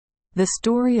The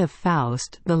story of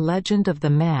Faust, the legend of the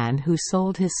man who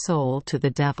sold his soul to the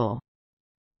devil.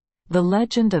 The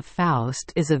legend of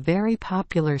Faust is a very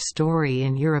popular story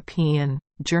in European,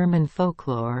 German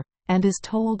folklore, and is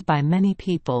told by many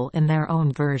people in their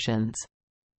own versions.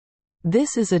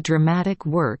 This is a dramatic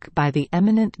work by the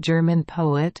eminent German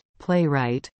poet,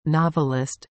 playwright,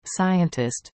 novelist,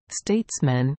 scientist,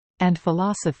 statesman, and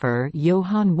philosopher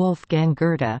Johann Wolfgang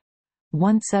Goethe,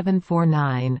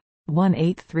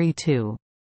 1749–1832.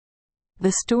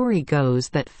 The story goes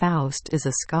that Faust is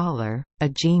a scholar, a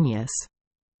genius.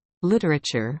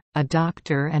 Literature, a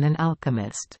doctor and an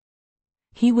alchemist.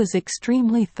 He was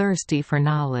extremely thirsty for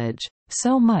knowledge,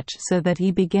 so much so that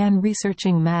he began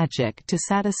researching magic to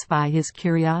satisfy his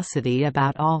curiosity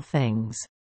about all things.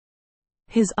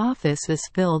 His office is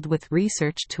filled with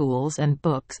research tools and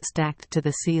books stacked to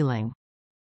the ceiling.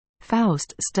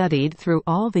 Faust studied through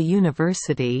all the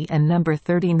university and number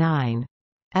 39's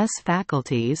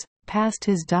faculties, passed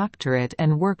his doctorate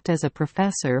and worked as a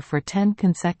professor for 10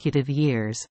 consecutive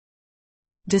years.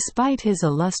 Despite his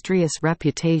illustrious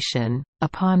reputation,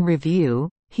 upon review,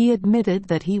 he admitted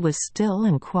that he was still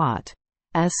and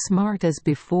as smart as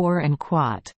before and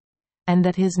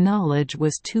that his knowledge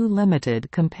was too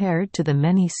limited compared to the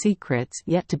many secrets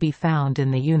yet to be found in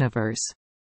the universe.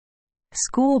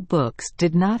 School books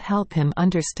did not help him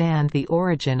understand the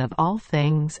origin of all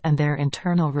things and their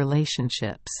internal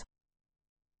relationships.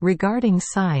 Regarding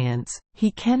science,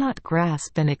 he cannot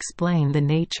grasp and explain the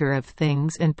nature of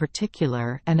things in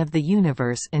particular and of the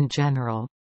universe in general.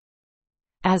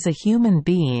 As a human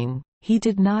being, he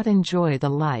did not enjoy the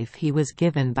life he was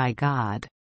given by God.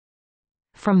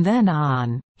 From then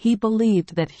on, he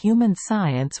believed that human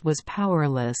science was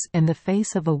powerless in the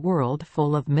face of a world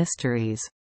full of mysteries.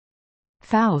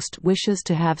 Faust wishes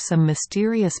to have some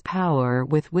mysterious power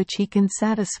with which he can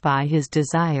satisfy his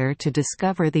desire to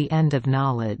discover the end of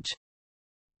knowledge.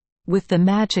 With the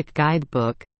magic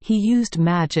guidebook, he used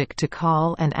magic to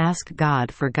call and ask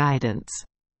God for guidance.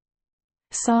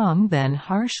 Song then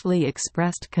harshly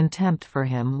expressed contempt for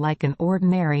him like an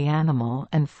ordinary animal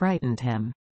and frightened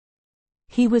him.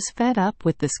 He was fed up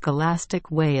with the scholastic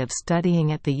way of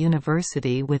studying at the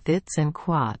university with its and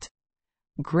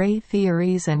gray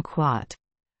theories and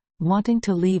wanting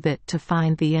to leave it to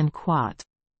find the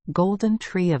golden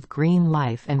tree of green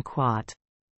life and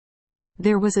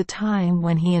There was a time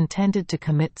when he intended to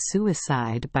commit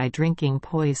suicide by drinking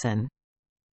poison.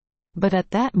 But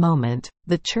at that moment,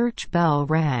 the church bell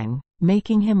rang,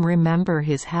 making him remember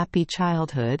his happy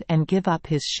childhood and give up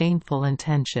his shameful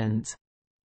intentions.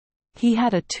 He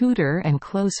had a tutor and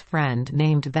close friend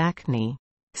named Wagner.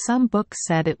 Some books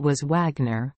said it was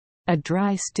Wagner, a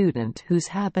dry student whose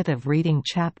habit of reading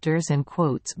chapters and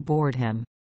quotes bored him.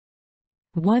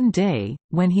 One day,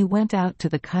 when he went out to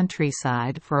the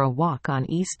countryside for a walk on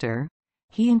Easter,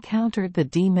 he encountered the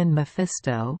demon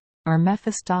Mephisto, or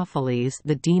Mephistopheles,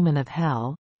 the demon of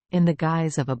hell, in the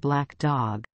guise of a black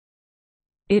dog.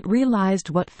 It realized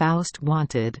what Faust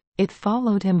wanted, it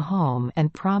followed him home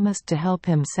and promised to help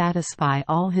him satisfy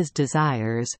all his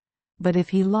desires, but if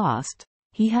he lost,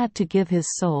 he had to give his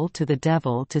soul to the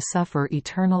devil to suffer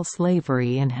eternal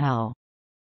slavery in hell.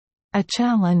 A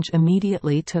challenge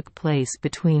immediately took place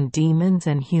between demons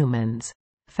and humans.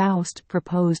 Faust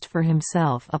proposed for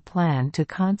himself a plan to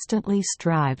constantly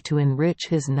strive to enrich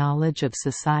his knowledge of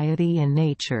society and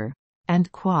nature, and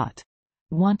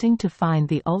wanting to find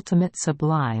the ultimate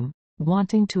sublime,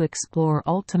 wanting to explore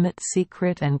ultimate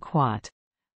secret and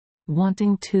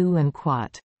wanting to and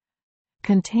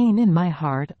contain in my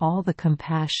heart all the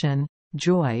compassion,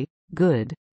 joy,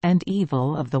 good, and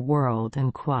evil of the world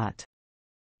and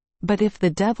But if the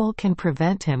devil can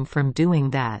prevent him from doing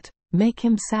that, make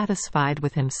him satisfied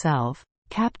with himself,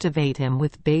 captivate him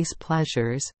with base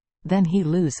pleasures, then he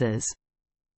loses.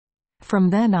 From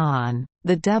then on,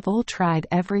 the devil tried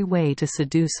every way to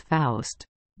seduce Faust,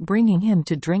 bringing him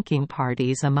to drinking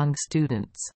parties among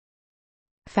students.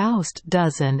 Faust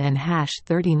doesn't and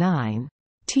 #39.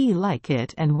 Like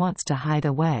it and wants to hide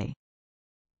away.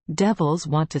 Devils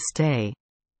want to stay.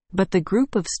 But the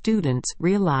group of students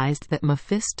realized that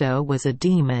Mephisto was a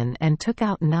demon and took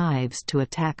out knives to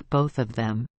attack both of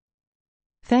them.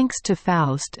 Thanks to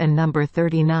Faust and number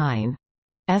 39's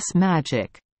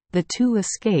magic, the two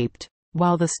escaped,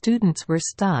 while the students were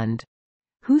stunned.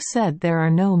 Who said there are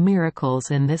no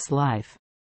miracles in this life?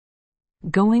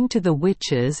 Going to the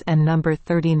witches and number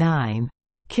 39's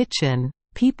kitchen,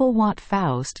 people want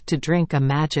Faust to drink a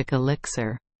magic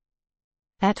elixir.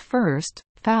 At first,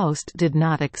 Faust did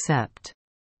not accept.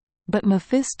 But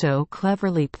Mephisto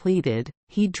cleverly pleaded.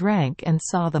 He drank and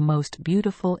saw the most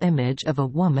beautiful image of a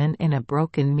woman in a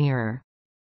broken mirror.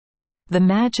 The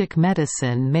magic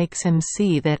medicine makes him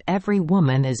see that every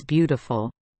woman is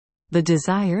beautiful. The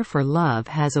desire for love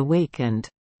has awakened.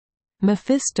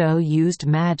 Mephisto used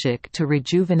magic to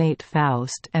rejuvenate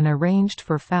Faust and arranged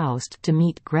for Faust to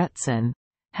meet Gretchen,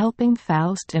 helping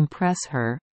Faust impress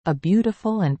her, a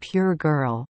beautiful and pure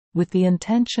girl, with the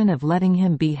intention of letting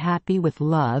him be happy with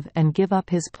love and give up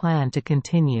his plan to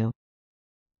continue.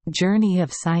 Journey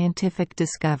of scientific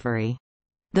discovery.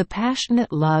 The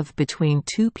passionate love between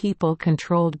two people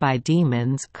controlled by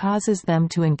demons causes them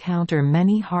to encounter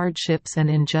many hardships and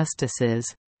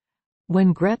injustices.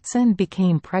 When Gretchen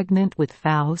became pregnant with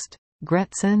Faust,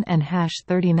 Gretchen and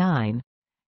 #39's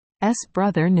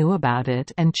brother knew about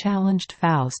it and challenged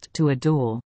Faust to a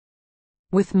duel.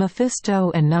 With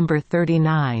Mephisto and number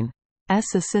 39's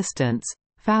assistance,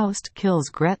 Faust kills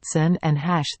Gretchen and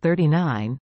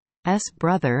 #39's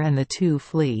brother and the two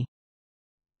flee.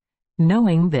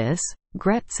 Knowing this,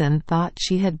 Gretchen thought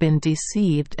she had been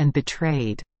deceived and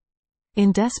betrayed.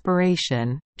 In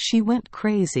desperation, she went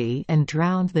crazy and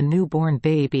drowned the newborn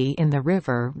baby in the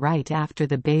river right after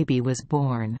the baby was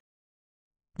born.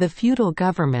 The feudal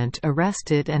government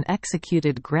arrested and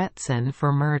executed Gretchen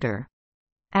for murder.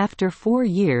 After 4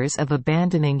 years of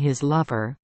abandoning his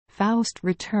lover, Faust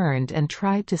returned and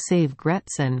tried to save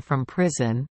Gretchen from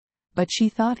prison, but she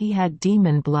thought he had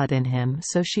demon blood in him,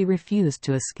 so she refused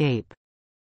to escape.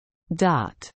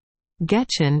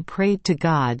 Gretchen prayed to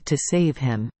God to save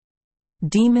him.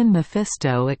 Demon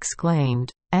Mephisto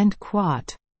exclaimed,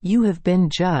 "You have been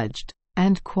judged."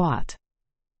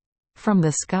 From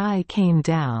the sky came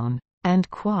down,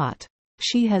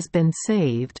 "She has been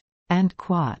saved."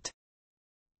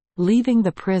 Leaving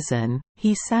the prison,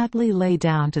 he sadly lay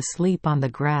down to sleep on the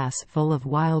grass full of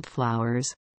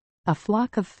wildflowers. A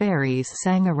flock of fairies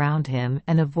sang around him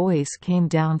and a voice came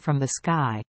down from the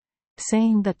sky,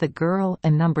 saying that the girl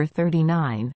in number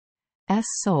 39's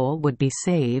soul would be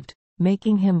saved,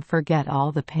 making him forget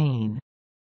all the pain.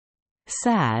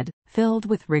 Sad, filled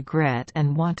with regret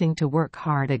and wanting to work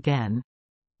hard again.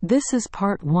 This is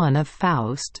part 1 of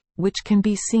Faust, which can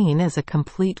be seen as a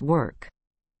complete work.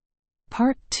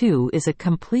 Part 2 is a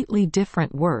completely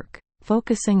different work,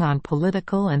 focusing on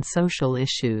political and social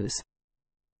issues.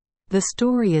 The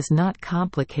story is not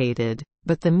complicated,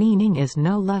 but the meaning is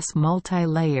no less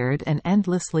multi-layered and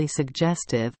endlessly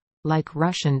suggestive, like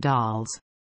Russian dolls.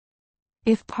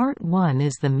 If Part 1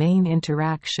 is the main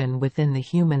interaction within the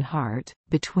human heart,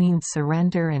 between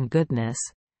surrender and goodness,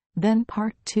 then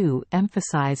Part 2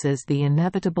 emphasizes the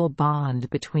inevitable bond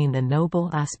between the noble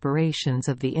aspirations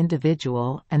of the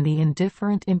individual and the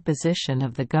indifferent imposition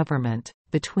of the government,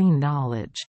 between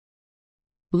knowledge.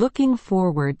 Looking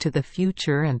forward to the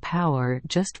future and power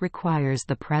just requires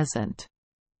the present.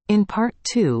 In Part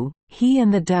 2, he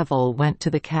and the devil went to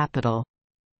the capital.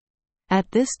 At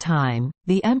this time,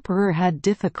 the emperor had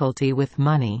difficulty with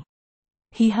money.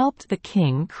 He helped the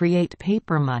king create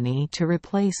paper money to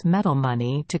replace metal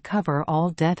money to cover all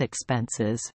debt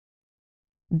expenses.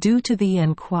 Due to the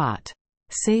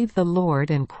save the Lord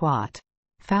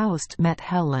Faust met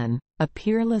Helen, a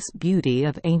peerless beauty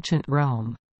of ancient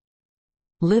Rome.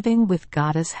 Living with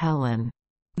goddess Helen.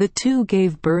 The two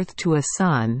gave birth to a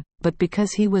son, but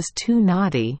because he was too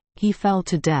naughty, he fell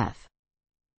to death.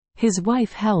 His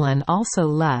wife Helen also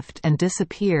left and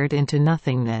disappeared into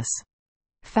nothingness.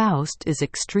 Faust is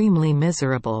extremely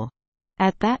miserable.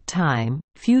 At that time,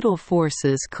 feudal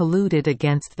forces colluded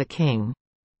against the king.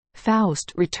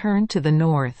 Faust returned to the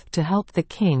north to help the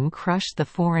king crush the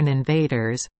foreign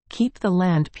invaders, keep the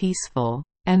land peaceful,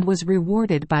 and was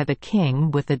rewarded by the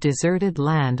king with a deserted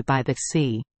land by the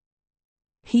sea.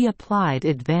 He applied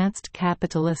advanced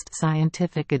capitalist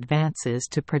scientific advances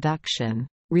to production,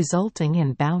 resulting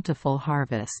in bountiful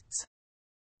harvests.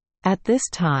 At this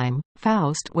time,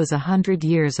 Faust was 100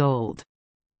 years old.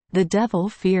 The devil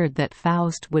feared that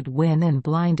Faust would win and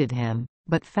blinded him,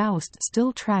 but Faust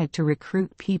still tried to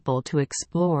recruit people to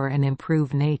explore and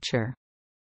improve nature.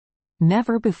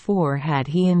 Never before had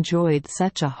he enjoyed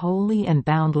such a holy and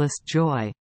boundless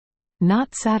joy.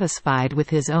 Not satisfied with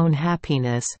his own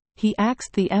happiness, he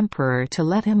asked the emperor to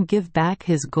let him give back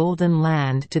his golden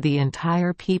land to the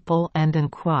entire people and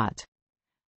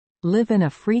live in a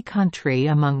free country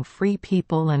among free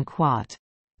people and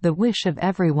the wish of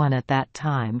everyone at that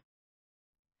time.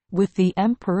 With the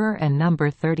emperor and number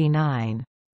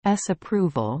 39's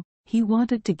approval, he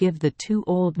wanted to give the two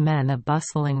old men a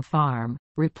bustling farm,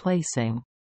 replacing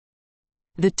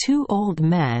the two old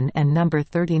men and number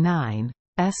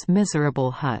 39's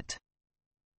miserable hut.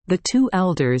 The two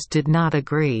elders did not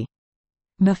agree.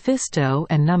 Mephisto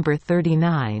and number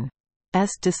 39's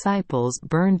disciples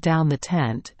burned down the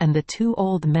tent and the two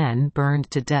old men burned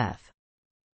to death.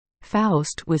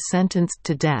 Faust was sentenced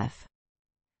to death.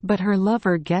 But her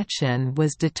lover Gretchen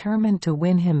was determined to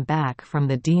win him back from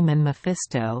the demon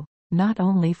Mephisto, not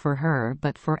only for her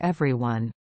but for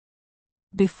everyone.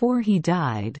 Before he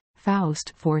died,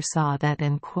 Faust foresaw that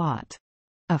in quote,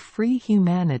 a free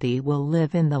humanity will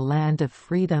live in the land of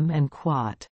freedom and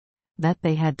quote, that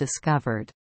they had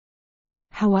discovered.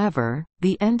 However,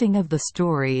 the ending of the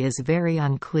story is very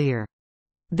unclear.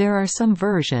 There are some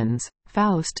versions,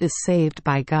 Faust is saved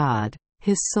by God,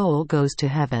 his soul goes to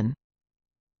heaven.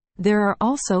 There are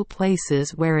also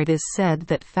places where it is said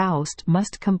that Faust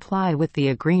must comply with the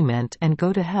agreement and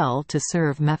go to hell to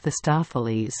serve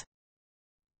Mephistopheles.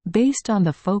 Based on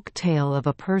the folk tale of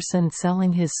a person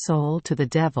selling his soul to the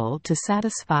devil to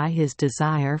satisfy his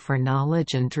desire for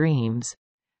knowledge and dreams,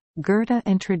 Goethe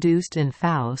introduced in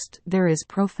Faust, there is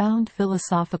profound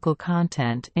philosophical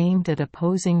content aimed at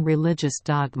opposing religious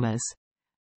dogmas.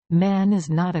 Man is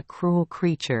not a cruel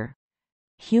creature.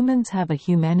 Humans have a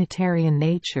humanitarian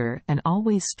nature and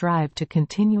always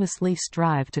continuously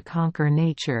strive to conquer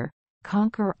nature,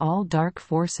 conquer all dark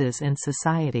forces in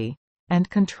society,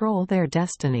 and control their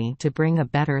destiny to bring a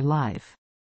better life.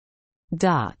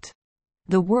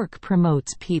 The work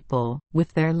promotes people,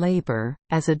 with their labor,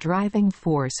 as a driving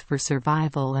force for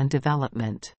survival and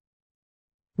development.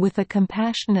 With a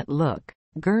compassionate look,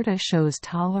 Goethe shows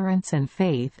tolerance and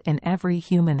faith in every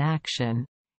human action,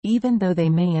 even though they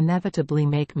may inevitably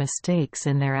make mistakes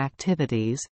in their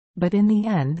activities, but in the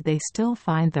end they still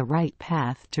find the right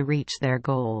path to reach their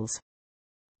goals.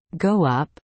 Go Up.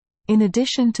 In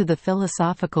addition to the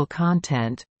philosophical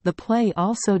content, the play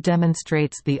also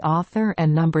demonstrates the author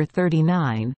and number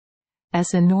 39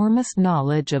 as enormous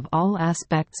knowledge of all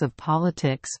aspects of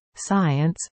politics,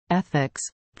 science, ethics,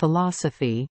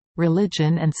 philosophy,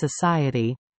 religion and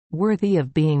society, worthy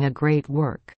of being a great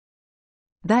work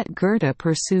that Goethe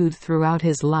pursued throughout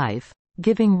his life,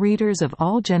 giving readers of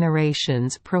all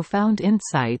generations profound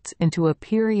insights into a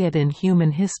period in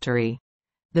human history,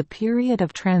 the period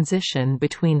of transition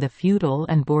between the feudal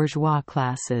and bourgeois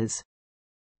classes.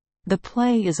 The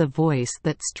play is a voice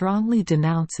that strongly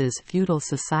denounces feudal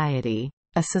society,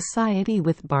 a society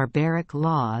with barbaric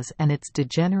laws and its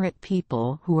degenerate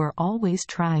people who are always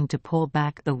trying to pull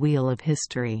back the wheel of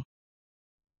history.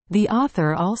 The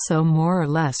author also more or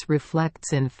less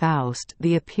reflects in Faust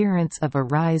the appearance of a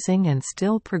rising and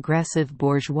still progressive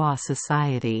bourgeois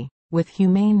society, with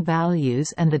humane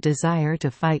values and the desire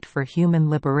to fight for human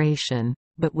liberation,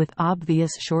 but with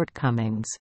obvious shortcomings.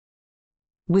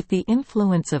 With the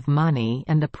influence of money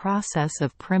and the process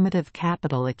of primitive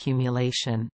capital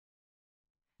accumulation.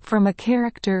 From a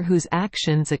character whose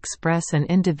actions express an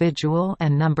individual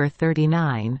and number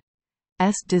 39's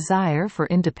desire for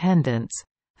independence,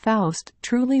 Faust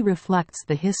truly reflects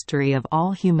the history of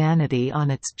all humanity on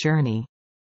its journey.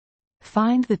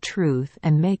 Find the truth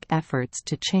and make efforts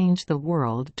to change the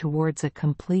world towards a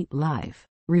complete life,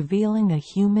 revealing a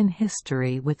human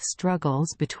history with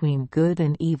struggles between good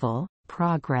and evil,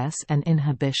 progress and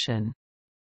inhibition.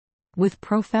 With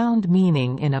profound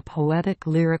meaning in a poetic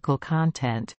lyrical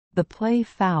content, the play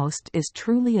Faust is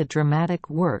truly a dramatic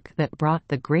work that brought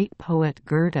the great poet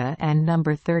Goethe and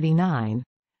number 39's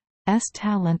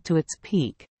talent to its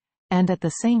peak, and at the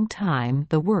same time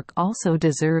the work also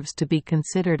deserves to be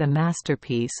considered a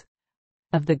masterpiece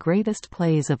of the greatest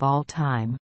plays of all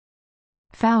time.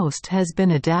 Faust has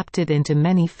been adapted into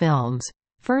many films.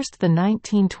 First, the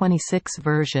 1926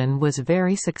 version was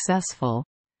very successful.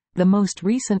 The most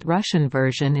recent Russian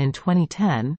version in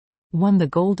 2010 won the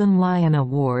Golden Lion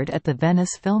Award at the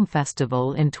Venice Film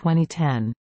Festival in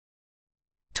 2010.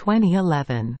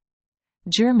 2011.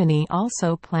 Germany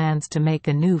also plans to make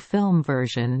a new film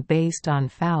version based on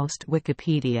Faust.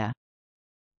 Wikipedia.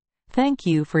 Thank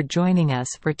you for joining us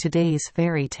for today's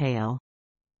fairy tale.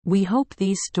 We hope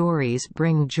these stories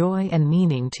bring joy and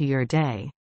meaning to your day.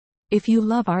 If you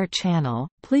love our channel,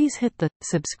 please hit the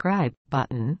subscribe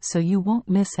button so you won't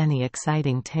miss any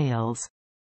exciting tales.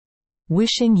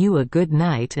 Wishing you a good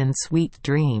night and sweet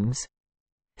dreams.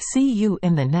 See you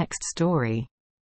in the next story.